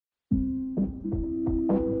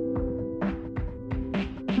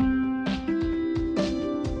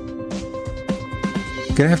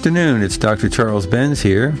Good afternoon. It's Dr. Charles Benz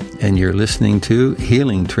here, and you're listening to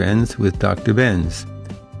Healing Trends with Dr. Benz.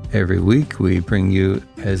 Every week, we bring you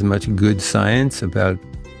as much good science about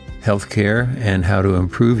healthcare and how to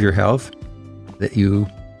improve your health that you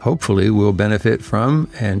hopefully will benefit from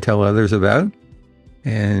and tell others about.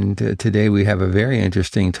 And today we have a very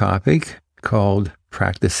interesting topic called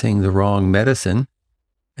practicing the wrong medicine.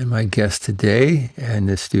 And my guest today in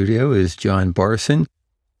the studio is John Barson.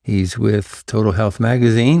 He's with Total Health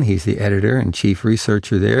Magazine. He's the editor and chief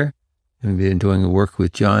researcher there. I've been doing work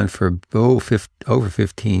with John for over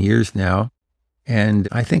 15 years now. And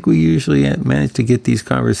I think we usually manage to get these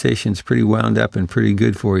conversations pretty wound up and pretty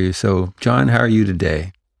good for you. So, John, how are you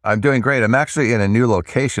today? I'm doing great. I'm actually in a new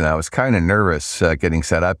location. I was kind of nervous getting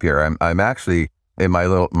set up here. I'm actually in my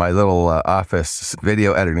little office,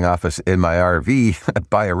 video editing office in my RV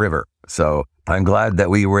by a river. So I'm glad that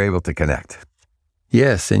we were able to connect.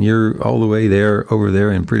 Yes, and you're all the way over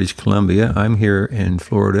there in British Columbia. I'm here in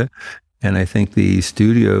Florida, and I think the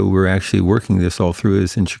studio we're actually working this all through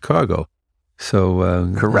is in Chicago. So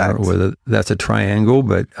correct. I don't know whether that's a triangle,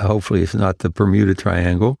 but hopefully it's not the Bermuda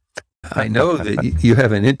Triangle. I know that you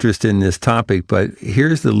have an interest in this topic, but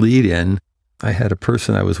here's the lead-in. I had a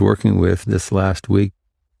person I was working with this last week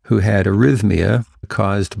who had arrhythmia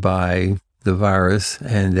caused by the virus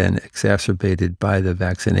and then exacerbated by the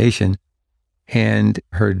vaccination. And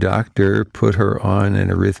her doctor put her on an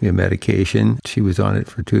arrhythmia medication. She was on it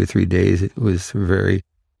for 2 or 3 days. It was very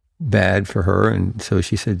bad for her. And so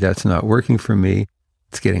she said, that's not working for me.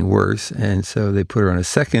 It's getting worse. And so they put her on a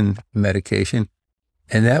second medication.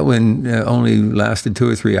 And that one only lasted 2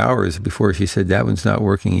 or 3 hours before she said that one's not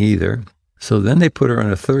working either. So then they put her on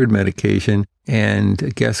a third medication.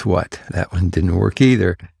 And guess what? That one didn't work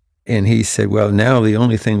either. And he said, well, now the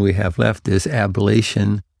only thing we have left is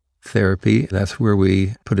ablation therapy. That's where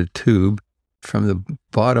we put a tube from the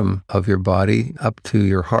bottom of your body up to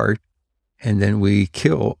your heart, and then we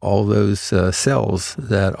kill all those cells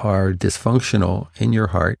that are dysfunctional in your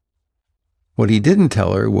heart. What he didn't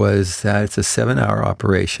tell her was that it's a 7-hour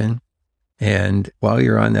operation, and while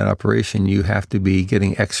you're on that operation, you have to be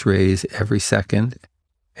getting x-rays every second.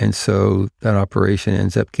 And so that operation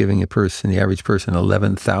ends up giving the average person,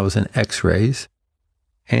 11,000 x-rays.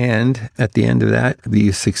 And at the end of that,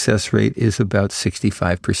 the success rate is about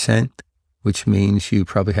 65%, which means you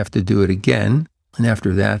probably have to do it again. And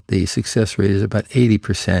after that, the success rate is about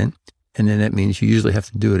 80%. And then that means you usually have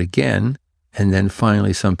to do it again. And then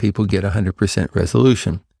finally, some people get 100%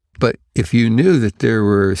 resolution. But if you knew that there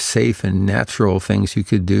were safe and natural things you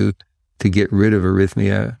could do to get rid of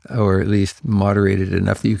arrhythmia, or at least moderate it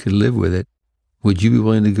enough that you could live with it, would you be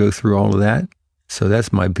willing to go through all of that? So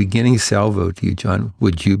that's my beginning salvo to you, John.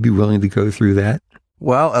 Would you be willing to go through that?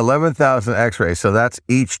 Well, 11,000 x-rays. So that's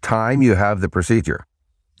each time you have the procedure.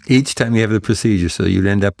 Each time you have the procedure. So you'd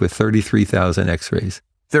end up with 33,000 x-rays.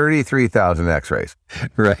 33,000 x-rays.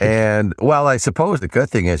 Right. And well, I suppose the good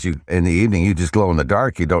thing is in the evening, you just glow in the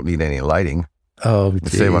dark. You don't need any lighting. Oh,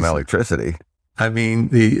 geez. Save on electricity. I mean,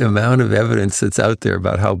 the amount of evidence that's out there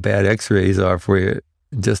about how bad x-rays are for you,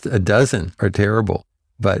 just a dozen are terrible.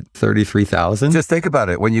 But 33,000? Just think about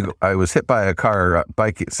it. I was hit by a car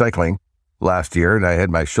cycling last year, and I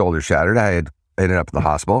had my shoulder shattered. I had ended up in the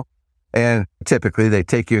hospital. And typically they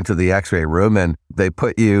take you into the x-ray room and they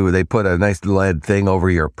put a nice lead thing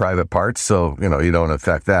over your private parts. So, you don't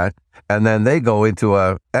affect that. And then they go into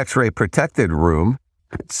a x-ray protected room.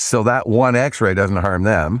 So that one x-ray doesn't harm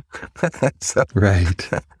them. So, right.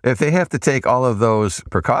 If they have to take all of those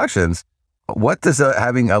precautions, what does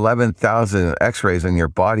having 11,000 x-rays in your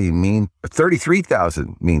body mean,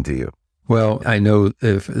 33,000 mean to you? Well, I know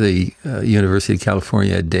if the University of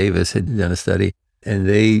California at Davis had done a study, and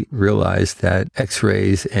they realized that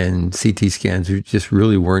x-rays and CT scans just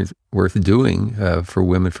really weren't worth doing for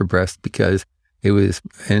women for breast, because it was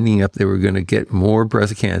ending up they were going to get more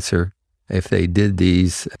breast cancer if they did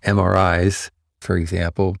these MRIs, for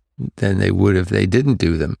example, than they would if they didn't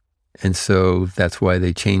do them. And so that's why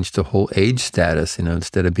they changed the whole age status.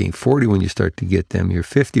 Instead of being 40 when you start to get them, you're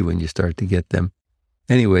 50 when you start to get them.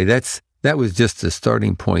 Anyway, that was just the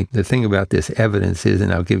starting point. The thing about this evidence is,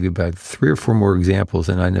 and I'll give you about 3 or 4 more examples,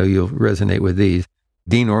 and I know you'll resonate with these.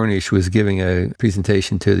 Dean Ornish was giving a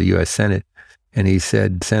presentation to the U.S. Senate, and he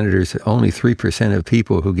said, senators, only 3% of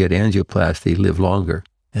people who get angioplasty live longer.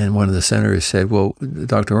 And one of the senators said, well,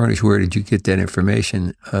 Dr. Ornish, where did you get that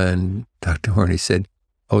information? And Dr. Ornish said,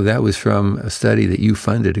 oh, that was from a study that you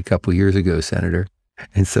funded a couple years ago, Senator.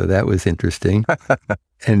 And so that was interesting.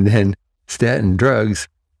 And then statin drugs,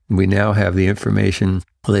 we now have the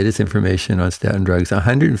latest information on statin drugs.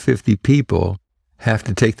 150 people have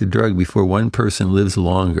to take the drug before one person lives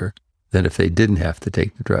longer than if they didn't have to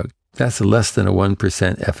take the drug. That's less than a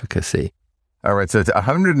 1% efficacy. All right, so it's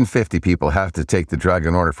 150 people have to take the drug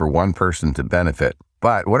in order for one person to benefit.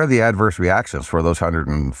 But what are the adverse reactions for those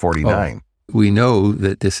 149? We know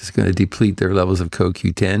that this is going to deplete their levels of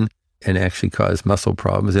CoQ10 and actually cause muscle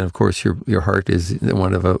problems. And of course, your heart is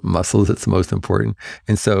one of the muscles that's most important.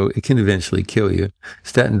 And so it can eventually kill you.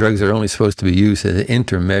 Statin drugs are only supposed to be used as an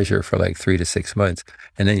interim measure for like 3 to 6 months.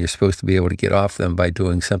 And then you're supposed to be able to get off them by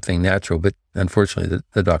doing something natural. But unfortunately,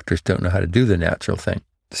 the doctors don't know how to do the natural thing.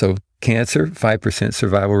 So cancer, 5%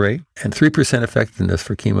 survival rate and 3% effectiveness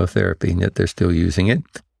for chemotherapy, and yet they're still using it.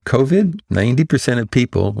 COVID, 90% of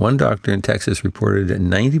people, one doctor in Texas reported that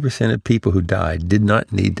 90% of people who died did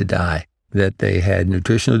not need to die, that they had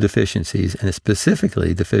nutritional deficiencies and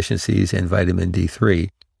specifically deficiencies in vitamin D3.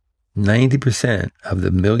 90% of the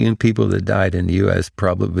million people that died in the U.S.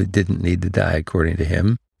 probably didn't need to die, according to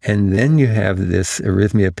him. And then you have this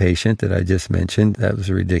arrhythmia patient that I just mentioned. That was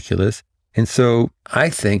ridiculous. And so I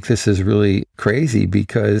think this is really crazy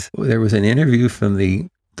because there was an interview from the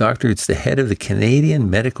doctor, it's the head of the Canadian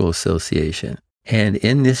Medical Association. And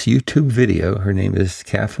in this YouTube video, her name is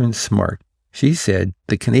Catherine Smart. She said,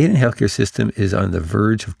 the Canadian healthcare system is on the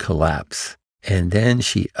verge of collapse. And then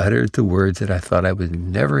she uttered the words that I thought I would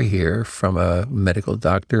never hear from a medical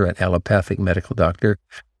doctor, an allopathic medical doctor.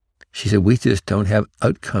 She said, we just don't have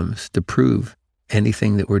outcomes to prove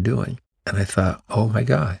anything that we're doing. And I thought, oh my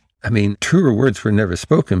God. I mean, truer words were never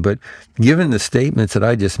spoken, but given the statements that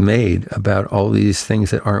I just made about all these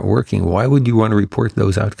things that aren't working, why would you want to report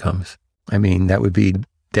those outcomes? I mean, that would be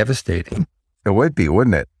devastating. It would be,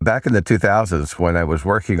 wouldn't it? Back in the 2000s, when I was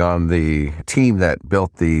working on the team that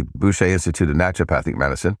built the Boucher Institute of Naturopathic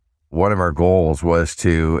Medicine, one of our goals was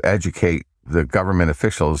to educate the government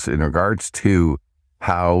officials in regards to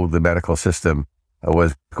how the medical system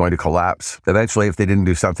was going to collapse eventually if they didn't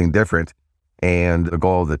do something different. And the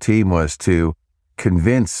goal of the team was to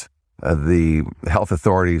convince the health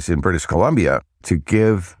authorities in British Columbia to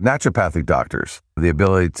give naturopathic doctors the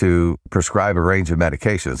ability to prescribe a range of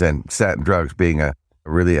medications, and statin drugs being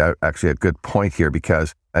actually a good point here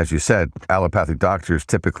because, as you said, allopathic doctors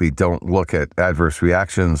typically don't look at adverse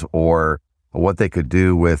reactions or what they could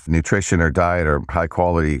do with nutrition or diet or high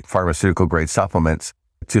quality pharmaceutical grade supplements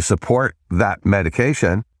to support that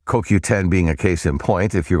medication. CoQ10 being a case in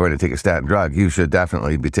point, if you're going to take a statin drug, you should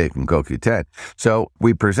definitely be taking CoQ10. So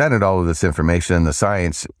we presented all of this information in the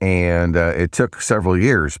science, and it took several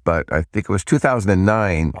years, but I think it was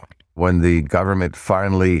 2009 when the government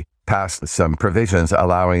finally passed some provisions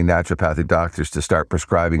allowing naturopathic doctors to start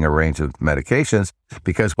prescribing a range of medications,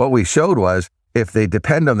 because what we showed was if they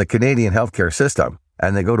depend on the Canadian healthcare system,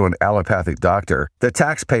 and they go to an allopathic doctor, the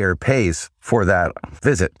taxpayer pays for that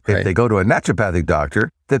visit. Right. If they go to a naturopathic doctor,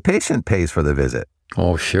 the patient pays for the visit.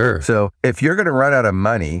 Oh, sure. So if you're going to run out of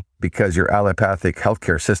money because your allopathic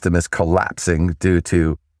healthcare system is collapsing due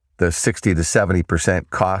to the 60 to 70%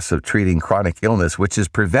 costs of treating chronic illness, which is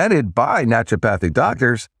prevented by naturopathic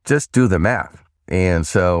doctors, just do the math. And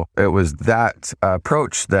so it was that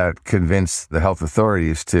approach that convinced the health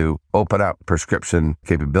authorities to open up prescription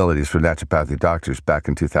capabilities for naturopathic doctors back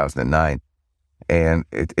in 2009. And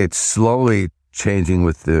it's slowly changing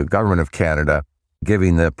with the government of Canada,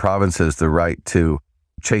 giving the provinces the right to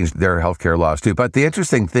change their healthcare laws too. But the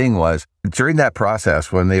interesting thing was, during that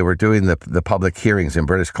process, when they were doing the public hearings in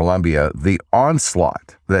British Columbia, the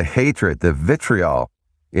onslaught, the hatred, the vitriol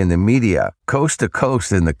in the media, coast to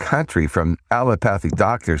coast in the country from allopathic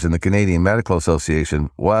doctors in the Canadian Medical Association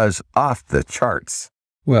was off the charts.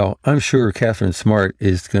 Well, I'm sure Catherine Smart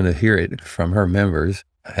is going to hear it from her members,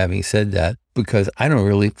 having said that, because I don't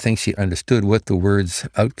really think she understood what the words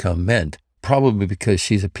outcome meant, probably because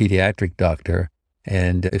she's a pediatric doctor.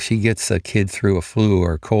 And if she gets a kid through a flu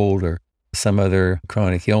or a cold or some other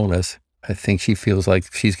chronic illness, I think she feels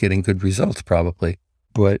like she's getting good results probably.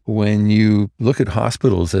 But when you look at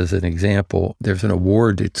hospitals as an example, there's an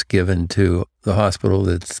award that's given to the hospital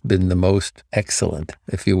that's been the most excellent,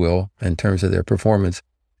 if you will, in terms of their performance.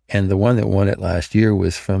 And the one that won it last year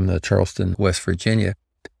was from Charleston, West Virginia.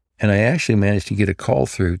 And I actually managed to get a call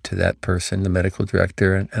through to that person, the medical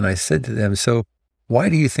director. And I said to them, so why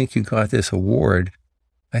do you think you got this award?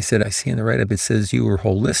 I said, I see in the write-up, it says you were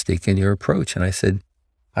holistic in your approach. And I said,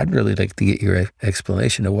 I'd really like to get your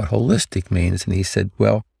explanation of what holistic means. And he said,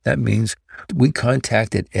 well, that means we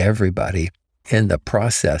contacted everybody in the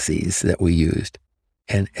processes that we used.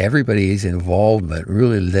 And everybody's involvement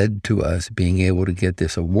really led to us being able to get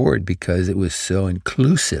this award because it was so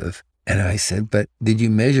inclusive. And I said, but did you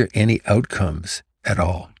measure any outcomes at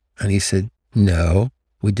all? And he said, no.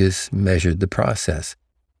 We just measured the process.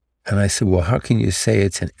 And I said, well, how can you say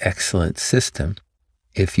it's an excellent system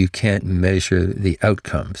if you can't measure the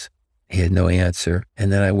outcomes? He had no answer.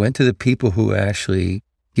 And then I went to the people who actually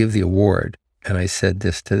give the award, and I said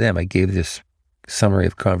this to them. I gave this summary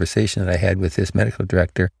of conversation that I had with this medical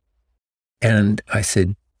director. And I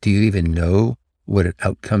said, do you even know what an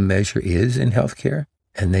outcome measure is in healthcare?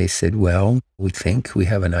 And they said, well, we think we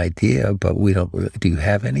have an idea, but we don't. Do you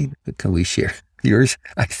have any? Can we share yours?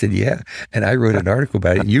 I said, yeah. And I wrote an article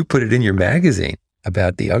about it. You put it in your magazine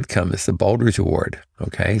about the outcome. It's the Baldrige Award.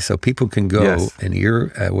 Okay. So people can go in your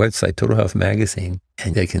website, Total Health Magazine,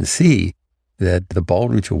 and they can see that the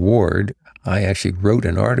Baldrige Award, I actually wrote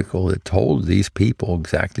an article that told these people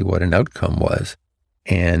exactly what an outcome was.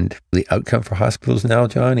 And the outcome for hospitals now,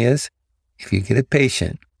 John, is if you get a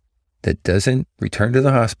patient that doesn't return to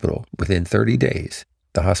the hospital within 30 days,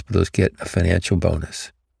 the hospitals get a financial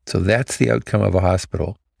bonus. So that's the outcome of a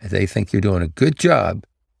hospital. If they think you're doing a good job,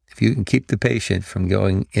 if you can keep the patient from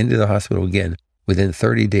going into the hospital again within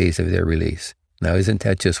 30 days of their release. Now, isn't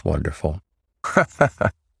that just wonderful?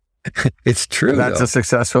 It's true. That's though. A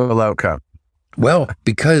successful outcome. Well,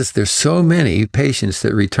 because there's so many patients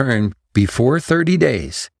that return before 30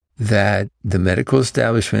 days that the medical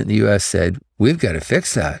establishment in the U.S. said, we've got to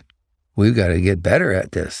fix that. We've got to get better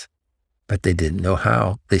at this. But they didn't know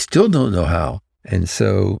how. They still don't know how. And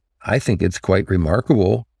so I think it's quite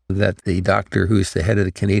remarkable that the doctor who's the head of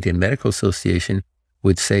the Canadian Medical Association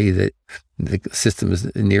would say that the system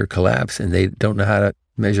is near collapse and they don't know how to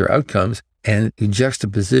measure outcomes. And you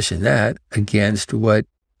juxtaposition that against what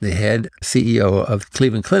the head CEO of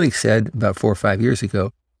Cleveland Clinic said about 4 or 5 years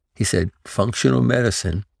ago. He said, functional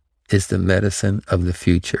medicine is the medicine of the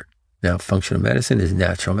future. Now, functional medicine is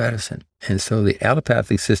natural medicine. And so the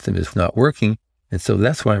allopathic system is not working. And so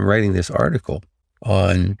that's why I'm writing this article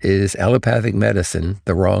on, is allopathic medicine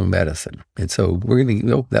the wrong medicine? And so we're going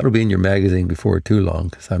to, that'll be in your magazine before too long,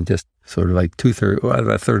 because I'm just sort of like about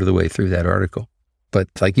a third of the way through that article. But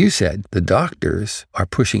like you said, the doctors are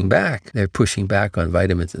pushing back. They're pushing back on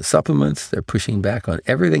vitamins and supplements. They're pushing back on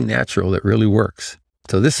everything natural that really works.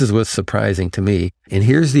 So this is what's surprising to me. And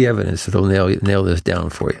here's the evidence that'll nail this down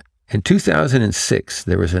for you. In 2006,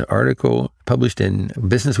 there was an article published in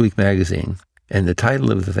Business Week magazine, and the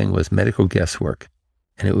title of the thing was Medical Guesswork.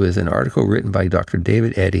 And it was an article written by Dr.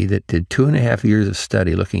 David Eddy that did 2.5 years of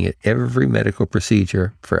study looking at every medical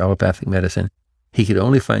procedure for allopathic medicine. He could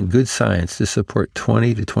only find good science to support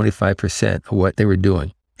 20 to 25% of what they were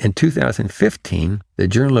doing. In 2015, the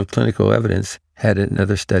Journal of Clinical Evidence had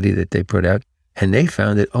another study that they put out, and they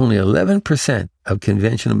found that only 11% of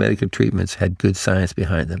conventional medical treatments had good science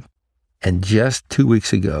behind them. And just 2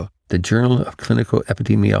 weeks ago, the Journal of Clinical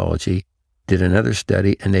Epidemiology did another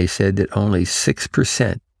study, and they said that only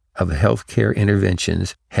 6% of healthcare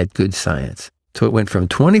interventions had good science. So it went from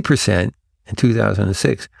 20% in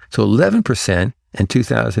 2006 to 11% in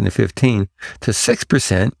 2015 to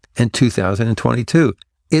 6% in 2022.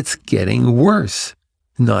 It's getting worse,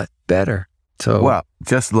 not better. So, well,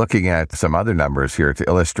 just looking at some other numbers here to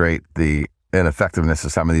illustrate the ineffectiveness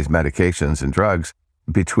of some of these medications and drugs,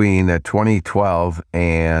 between 2012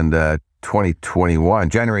 and 2021,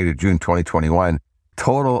 January to June 2021,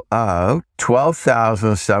 total of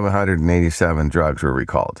 12,787 drugs were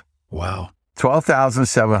recalled. Wow.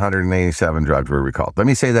 12,787 drugs were recalled. Let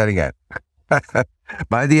me say that again.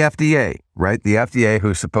 By the FDA, right? The FDA,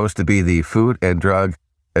 who's supposed to be the Food and Drug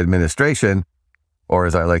Administration, or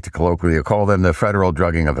as I like to colloquially call them, the Federal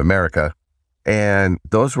Drugging of America. And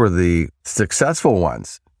those were the successful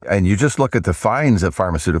ones. And you just look at the fines that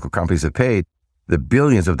pharmaceutical companies have paid, the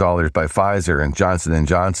billions of dollars by Pfizer and Johnson &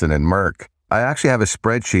 Johnson and Merck. I actually have a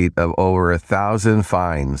spreadsheet of over 1,000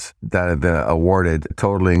 fines that have been awarded,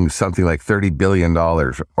 totaling something like $30 billion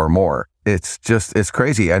or more. It's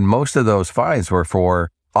crazy. And most of those fines were for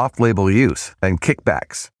off-label use and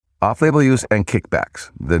kickbacks. Off-label use and kickbacks,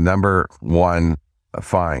 the number one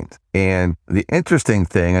fine. And the interesting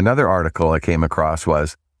thing, another article I came across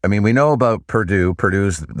was, we know about Purdue.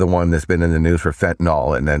 Purdue's the one that's been in the news for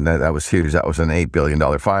fentanyl, and then that was huge. That was an $8 billion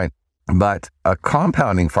fine. But a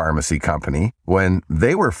compounding pharmacy company, when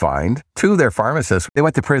they were fined, two of their pharmacists, they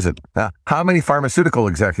went to prison. Now, how many pharmaceutical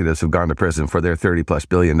executives have gone to prison for their $30+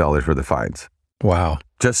 billion worth of fines? Wow.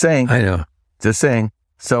 Just saying. I know. Just saying.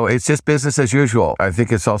 So it's just business as usual. I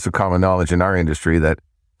think it's also common knowledge in our industry that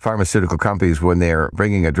pharmaceutical companies, when they're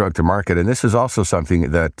bringing a drug to market, and this is also something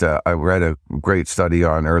that I read a great study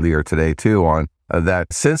on earlier today too, on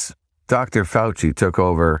that since Dr. Fauci took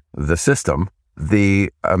over the system, the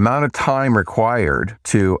amount of time required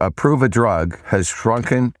to approve a drug has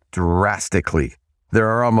shrunken drastically. There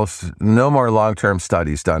are almost no more long-term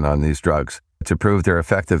studies done on these drugs to prove their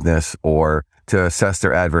effectiveness or to assess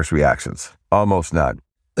their adverse reactions. Almost none.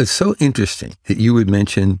 It's so interesting that you would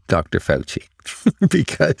mention Dr. Fauci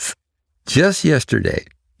because just yesterday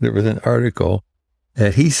there was an article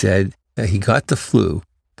that he said that he got the flu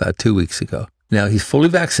about 2 weeks ago. Now he's fully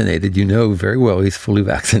vaccinated. You know very well he's fully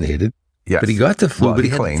vaccinated. Yes. But he got the flu. Well, but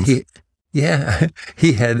he claims.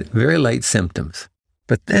 He had very light symptoms.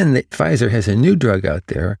 But then Pfizer has a new drug out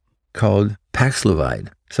there called Paxlovid.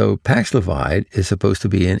 So Paxlovid is supposed to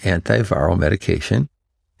be an antiviral medication.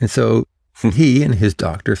 And so he and his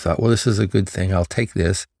doctor thought, well, this is a good thing. I'll take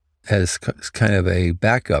this as kind of a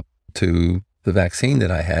backup to the vaccine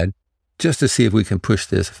that I had, just to see if we can push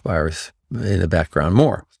this virus in the background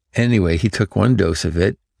more. Anyway, he took one dose of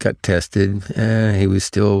it, got tested, he was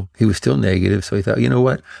still negative. So he thought, you know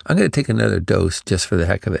what? I'm going to take another dose just for the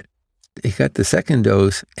heck of it. He got the second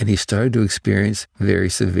dose and he started to experience very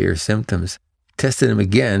severe symptoms. Tested him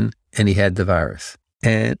again and he had the virus.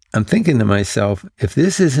 And I'm thinking to myself, if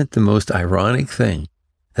this isn't the most ironic thing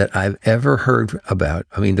that I've ever heard about,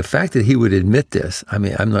 I mean, the fact that he would admit this, I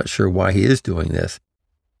mean, I'm not sure why he is doing this,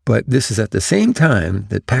 but this is at the same time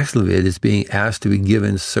that Paxlovid is being asked to be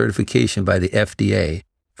given certification by the FDA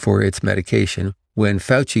for its medication when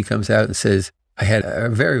Fauci comes out and says, I had a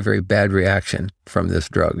very, very bad reaction from this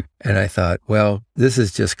drug. And I thought, well, this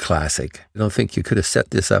is just classic. I don't think you could have set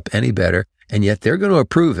this up any better. And yet they're going to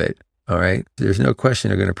approve it. All right. There's no question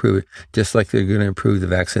they're going to approve it, just like they're going to approve the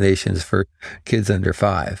vaccinations for kids under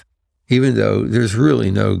 5, even though there's really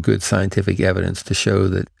no good scientific evidence to show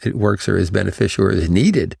that it works or is beneficial or is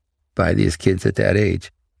needed by these kids at that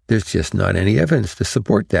age. There's just not any evidence to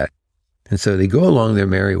support that. And so they go along their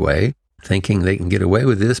merry way, thinking they can get away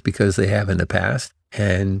with this because they have in the past.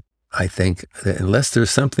 And I think that unless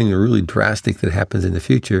there's something really drastic that happens in the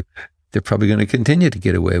future, they're probably going to continue to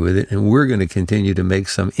get away with it. And we're going to continue to make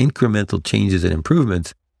some incremental changes and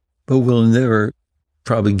improvements, but we'll never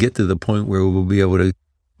probably get to the point where we'll be able to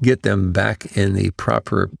get them back in the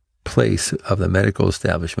proper place of the medical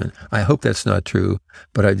establishment. I hope that's not true,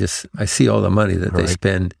 but I see all the money that they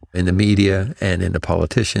spend in the media and in the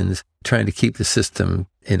politicians trying to keep the system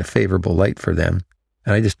in a favorable light for them.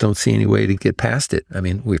 And I just don't see any way to get past it. I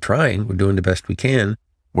mean, we're trying. We're doing the best we can.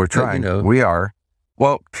 We're trying. But, we are.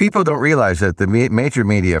 Well, people don't realize that the major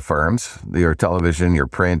media firms, your television, your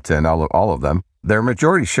print, and all of them, their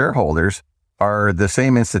majority shareholders are the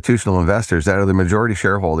same institutional investors that are the majority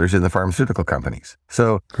shareholders in the pharmaceutical companies.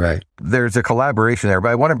 So there's a collaboration there. But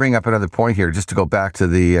I want to bring up another point here, just to go back to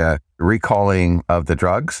the recalling of the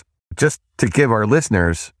drugs, just to give our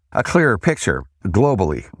listeners a clearer picture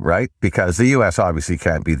globally, right? Because the U.S. obviously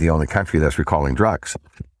can't be the only country that's recalling drugs.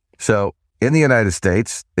 So in the United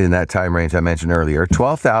States, in that time range I mentioned earlier,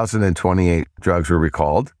 12,028 drugs were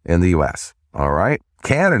recalled in the U.S., all right?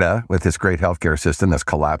 Canada, with its great healthcare system that's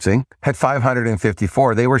collapsing, had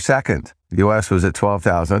 554. They were second. The U.S. was at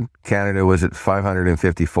 12,000. Canada was at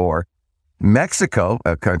 554. Mexico,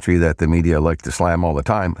 a country that the media like to slam all the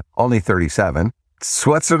time, only 37.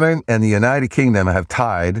 Switzerland and the United Kingdom have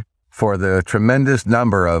tied for the tremendous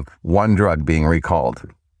number of one drug being recalled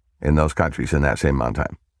in those countries in that same amount of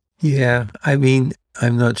time. Yeah, I mean,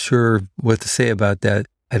 I'm not sure what to say about that.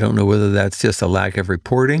 I don't know whether that's just a lack of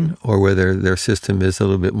reporting or whether their system is a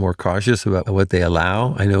little bit more cautious about what they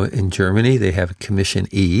allow. I know in Germany, they have Commission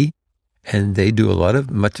E, and they do a lot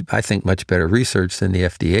of much better research than the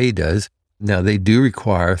FDA does. Now, they do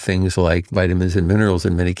require things like vitamins and minerals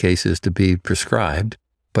in many cases to be prescribed,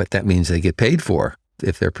 but that means they get paid for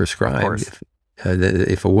if they're prescribed. Of course.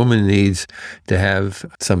 If a woman needs to have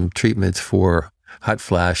some treatments for hot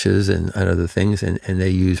flashes and other things, and they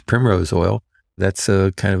use primrose oil, that's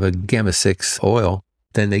a kind of a gamma-6 oil,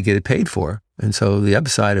 then they get it paid for. And so the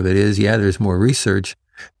upside of it is, there's more research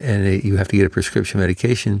and you have to get a prescription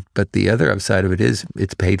medication. But the other upside of it is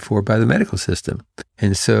it's paid for by the medical system.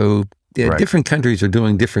 And so different countries are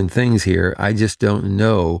doing different things here. I just don't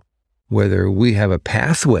know whether we have a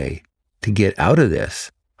pathway to get out of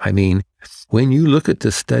this. I mean, when you look at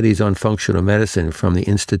the studies on functional medicine from the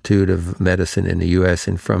Institute of Medicine in the U.S.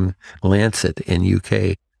 and from Lancet in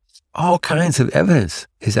UK, all kinds of evidence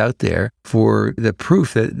is out there for the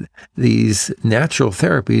proof that these natural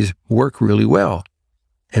therapies work really well.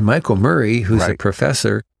 And Michael Murray, who's a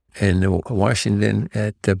professor in Washington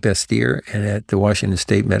at Bastyr and at the Washington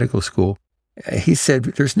State Medical School, he said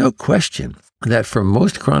there's no question that for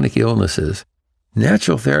most chronic illnesses,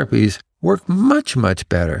 natural therapies work much, much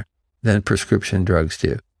better than prescription drugs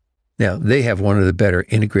do. Now, they have one of the better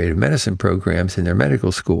integrative medicine programs in their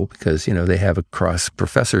medical school because, they have a cross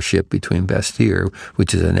professorship between Bastyr,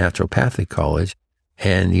 which is a naturopathic college,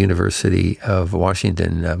 and the University of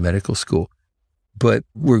Washington Medical School. But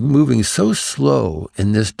we're moving so slow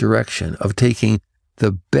in this direction of taking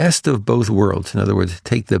the best of both worlds. In other words,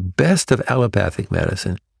 take the best of allopathic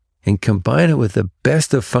medicine and combine it with the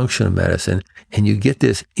best of functional medicine, and you get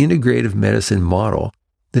this integrative medicine model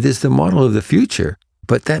that is the model of the future.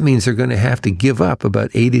 But that means they're going to have to give up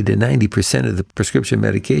about 80 to 90% of the prescription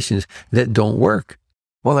medications that don't work.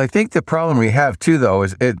 Well, I think the problem we have too, though,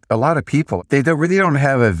 is a lot of people, they really don't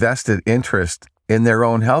have a vested interest in their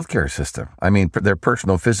own healthcare system. I mean, their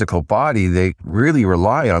personal physical body, they really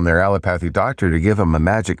rely on their allopathic doctor to give them a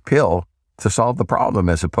magic pill to solve the problem,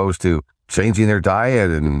 as opposed to changing their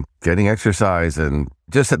diet and getting exercise. And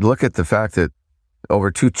just look at the fact that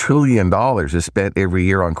over $2 trillion is spent every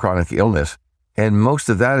year on chronic illness. And most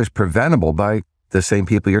of that is preventable by the same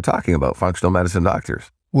people you're talking about, functional medicine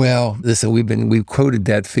doctors. Well, listen, we've quoted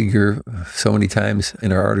that figure so many times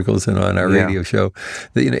in our articles and on our radio show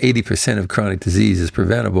that 80% of chronic disease is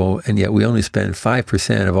preventable, and yet we only spend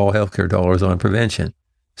 5% of all healthcare dollars on prevention.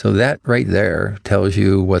 So that right there tells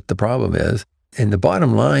you what the problem is. And the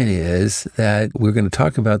bottom line is that we're going to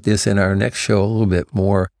talk about this in our next show a little bit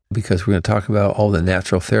more, because we're going to talk about all the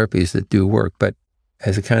natural therapies that do work. But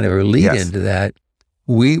as a kind of a lead into that,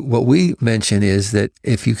 what we mention is that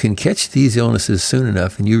if you can catch these illnesses soon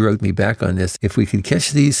enough, and you wrote me back on this, if we can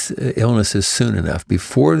catch these illnesses soon enough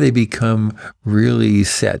before they become really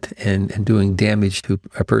set and doing damage to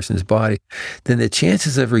a person's body, then the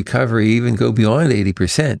chances of recovery even go beyond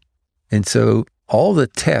 80%. And so all the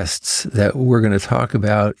tests that we're going to talk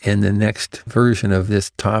about in the next version of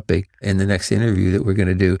this topic, in the next interview that we're going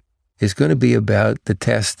to do, is going to be about the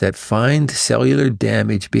tests that find cellular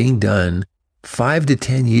damage being done 5 to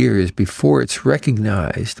 10 years before it's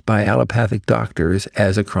recognized by allopathic doctors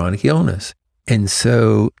as a chronic illness. And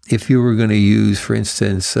so if you were going to use, for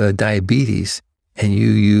instance, diabetes, and you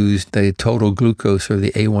used the total glucose or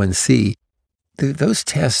the A1C, those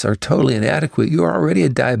tests are totally inadequate. You're already a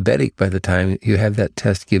diabetic by the time you have that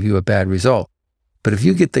test give you a bad result. But if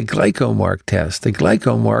you get the GlycoMark test, the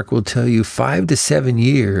GlycoMark will tell you 5 to 7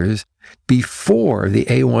 years before the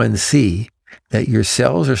A1C that your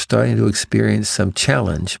cells are starting to experience some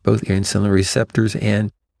challenge, both your insulin receptors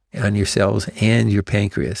and on your cells and your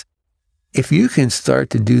pancreas. If you can start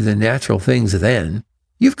to do the natural things then,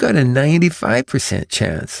 you've got a 95%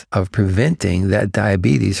 chance of preventing that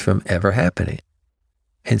diabetes from ever happening.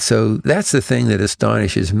 And so that's the thing that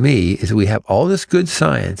astonishes me, is we have all this good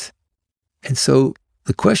science. And so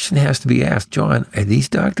the question has to be asked, John, are these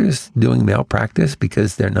doctors doing malpractice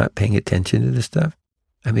because they're not paying attention to this stuff?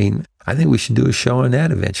 I mean, I think we should do a show on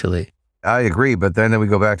that eventually. I agree, but then we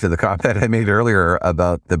go back to the comment I made earlier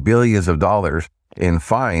about the billions of dollars in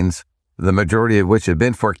fines, the majority of which have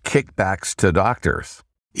been for kickbacks to doctors.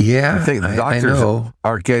 Yeah, I think doctors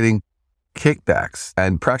are getting kickbacks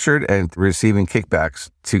and pressured and receiving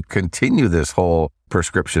kickbacks to continue this whole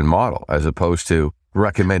prescription model, as opposed to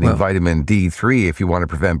recommending vitamin D3 if you want to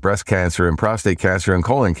prevent breast cancer and prostate cancer and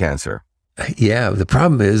colon cancer. Yeah, the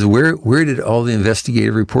problem is, where did all the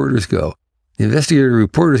investigative reporters go? The investigative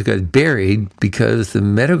reporters got buried because the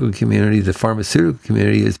medical community, the pharmaceutical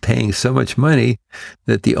community, is paying so much money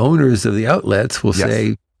that the owners of the outlets will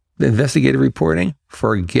say, investigative reporting,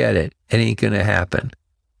 forget it. It ain't going to happen.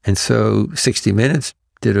 And so 60 Minutes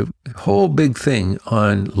did a whole big thing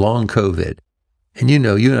on long COVID. And you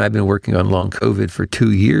and I have been working on long COVID for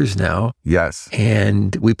 2 years now. Yes.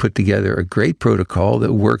 And we put together a great protocol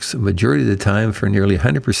that works a majority of the time for nearly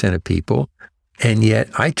 100% of people. And yet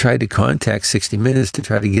I tried to contact 60 Minutes to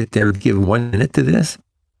try to get them to give 1 minute to this.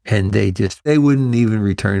 And they wouldn't even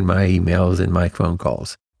return my emails and my phone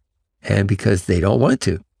calls. And because they don't want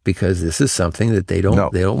to, because this is something that they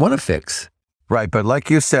don't want to fix. Right. But like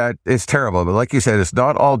you said, it's terrible. But like you said, it's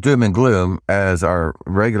not all doom and gloom, as our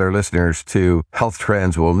regular listeners to Health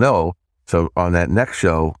Trends will know. So on that next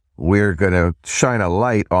show, we're going to shine a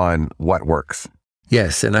light on what works.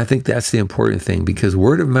 Yes. And I think that's the important thing, because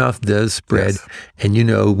word of mouth does spread. Yes.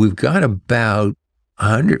 And, we've got about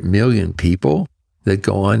 100 million people that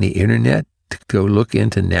go on the internet to go look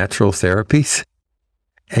into natural therapies.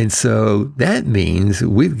 And so that means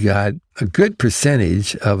we've got a good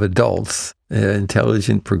percentage of adults,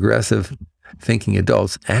 intelligent, progressive thinking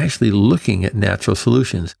adults, actually looking at natural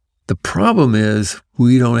solutions. The problem is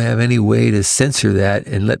we don't have any way to censor that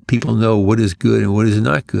and let people know what is good and what is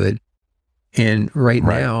not good. And right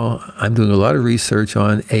now, I'm doing a lot of research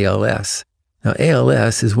on ALS. Now,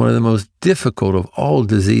 ALS is one of the most difficult of all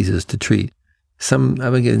diseases to treat. I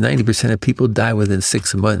would get 90% of people die within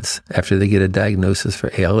 6 months after they get a diagnosis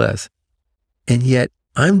for ALS. And yet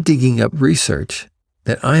I'm digging up research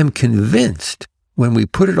that I am convinced when we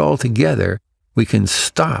put it all together, we can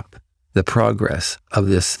stop the progress of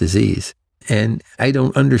this disease. And I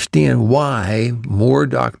don't understand why more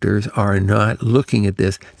doctors are not looking at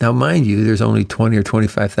this. Now, mind you, there's only 20 or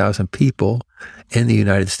 25,000 people in the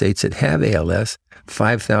United States that have ALS.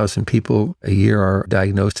 5,000 people a year are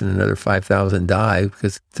diagnosed and another 5,000 die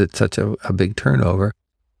because it's such a big turnover.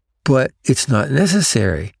 But it's not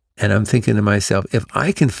necessary. And I'm thinking to myself, if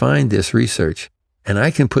I can find this research and I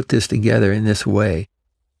can put this together in this way,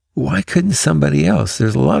 why couldn't somebody else?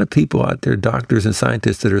 There's a lot of people out there, doctors and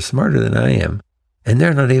scientists, that are smarter than I am, and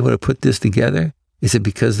they're not able to put this together. Is it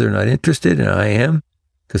because they're not interested and I am?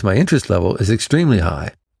 Because my interest level is extremely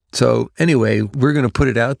high. So anyway, we're going to put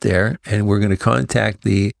it out there, and we're going to contact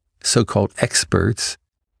the so-called experts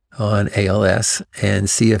on ALS and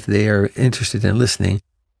see if they are interested in listening.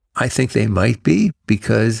 I think they might be,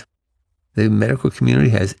 because the medical community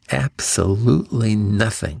has absolutely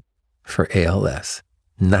nothing for ALS.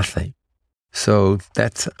 Nothing. So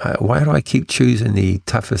that's why do I keep choosing the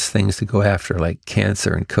toughest things to go after, like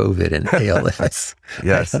cancer and COVID and ALS?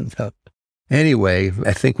 Yes. I don't know. Anyway,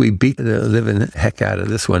 I think we beat the living heck out of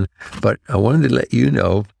this one. But I wanted to let you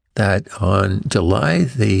know that on July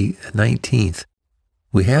the 19th,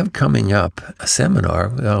 we have coming up a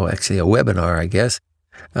seminar, actually a webinar, I guess,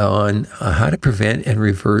 on how to prevent and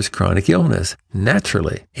reverse chronic illness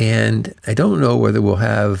naturally. And I don't know whether we'll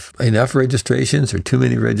have enough registrations or too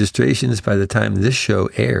many registrations by the time this show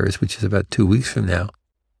airs, which is about 2 weeks from now.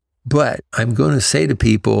 But I'm going to say to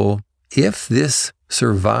people, if this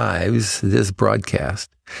survives this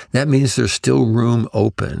broadcast, that means there's still room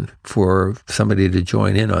open for somebody to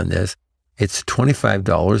join in on this. It's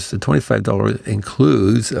 $25. The $25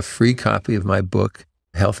 includes a free copy of my book,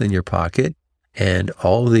 Health in Your Pocket, and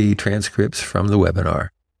all the transcripts from the webinar.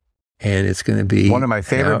 And it's going to be one of my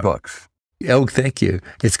favorite books. Oh, thank you.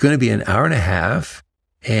 It's going to be an hour and a half.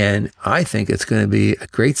 And I think it's going to be a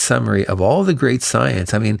great summary of all the great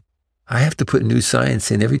science. I mean, I have to put new science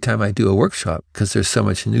in every time I do a workshop because there's so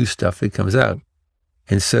much new stuff that comes out.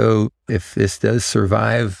 And so if this does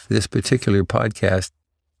survive this particular podcast,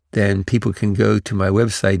 then people can go to my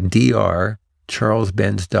website,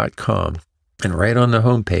 drcharlesbenz.com. And right on the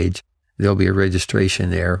homepage, there'll be a registration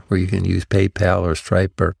there where you can use PayPal or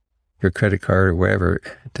Stripe or your credit card or whatever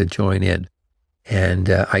to join in. And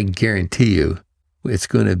I guarantee you, it's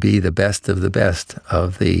going to be the best of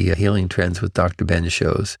the Healing Trends with Dr. Ben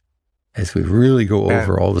shows, as we really go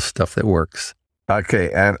over all the stuff that works.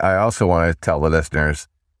 Okay, and I also want to tell the listeners,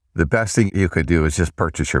 the best thing you could do is just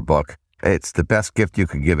purchase your book. It's the best gift you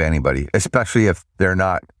could give anybody, especially if they're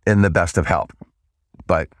not in the best of health.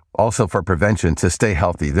 But also for prevention, to stay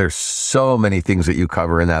healthy. There's so many things that you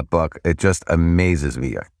cover in that book. It just amazes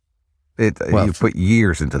me. You put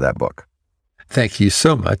years into that book. Thank you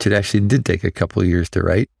so much. It actually did take a couple of years to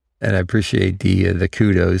write, and I appreciate the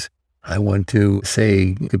kudos. I want to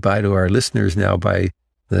say goodbye to our listeners now by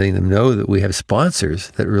letting them know that we have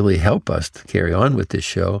sponsors that really help us to carry on with this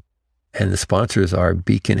show. And the sponsors are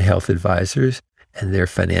Beacon Health Advisors, and they're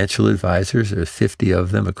financial advisors. There's 50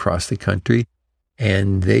 of them across the country.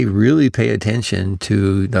 And they really pay attention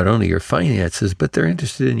to not only your finances, but they're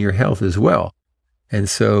interested in your health as well. And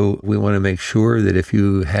so we want to make sure that if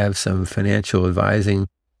you have some financial advising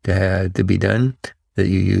to be done, that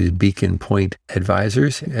you use Beacon Point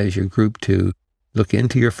Advisors as your group to look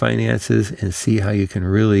into your finances and see how you can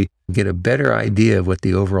really get a better idea of what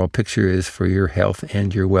the overall picture is for your health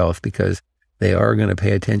and your wealth, because they are going to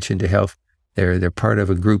pay attention to health. They're part of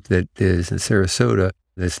a group that is in Sarasota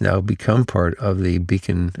that's now become part of the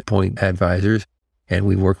Beacon Point Advisors, and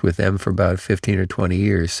we worked with them for about 15 or 20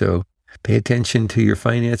 years. So pay attention to your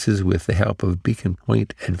finances with the help of Beacon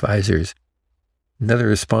Point Advisors.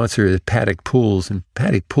 Another sponsor is Paddock Pools, and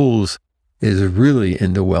Paddock Pools is really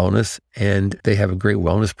into wellness, and they have a great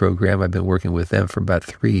wellness program. I've been working with them for about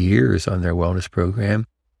 3 years on their wellness program.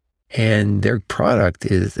 And their product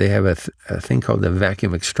is, they have a thing called the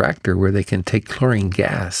vacuum extractor, where they can take chlorine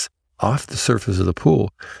gas off the surface of the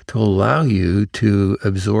pool to allow you to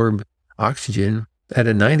absorb oxygen at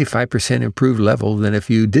a 95% improved level than if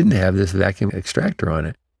you didn't have this vacuum extractor on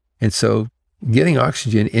it. And so getting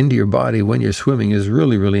oxygen into your body when you're swimming is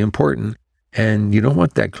really, really important. And you don't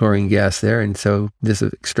want that chlorine gas there. And so this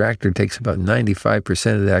extractor takes about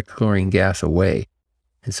 95% of that chlorine gas away.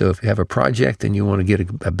 And so if you have a project and you want to get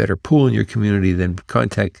a better pool in your community, then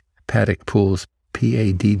contact Paddock Pools,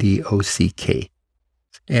 Paddock.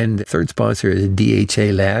 And the third sponsor is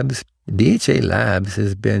DHA Labs. DHA Labs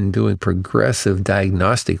has been doing progressive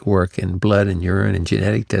diagnostic work in blood and urine and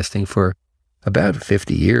genetic testing for about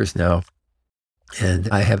 50 years now. And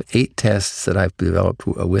I have 8 tests that I've developed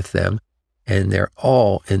with them. And they're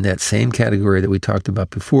all in that same category that we talked about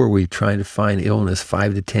before. We're trying to find illness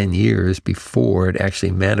 5 to 10 years before it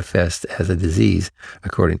actually manifests as a disease,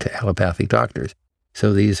 according to allopathic doctors.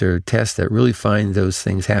 So these are tests that really find those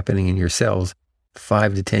things happening in your cells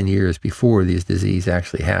 5 to 10 years before these diseases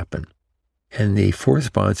actually happen. And the fourth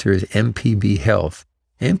sponsor is MPB Health.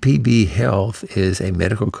 MPB Health is a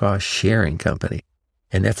medical cost sharing company.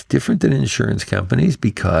 And that's different than insurance companies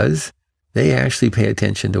because they actually pay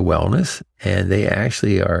attention to wellness, and they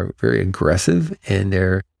actually are very aggressive in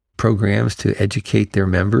their programs to educate their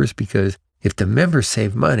members, because if the members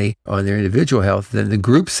save money on their individual health, then the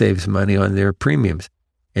group saves money on their premiums.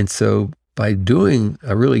 And so by doing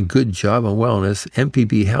a really good job on wellness,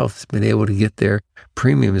 MPB Health has been able to get their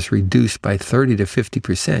premiums reduced by 30 to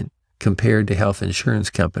 50% compared to health insurance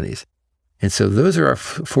companies. And so those are our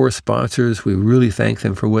four sponsors. We really thank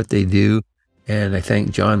them for what they do. And I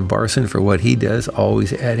thank John Barson for what he does,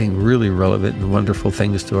 always adding really relevant and wonderful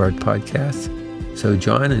things to our podcasts. So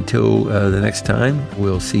John, until the next time,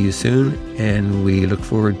 we'll see you soon. And we look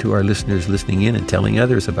forward to our listeners listening in and telling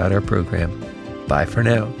others about our program. Bye for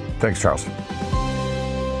now. Thanks, Charles.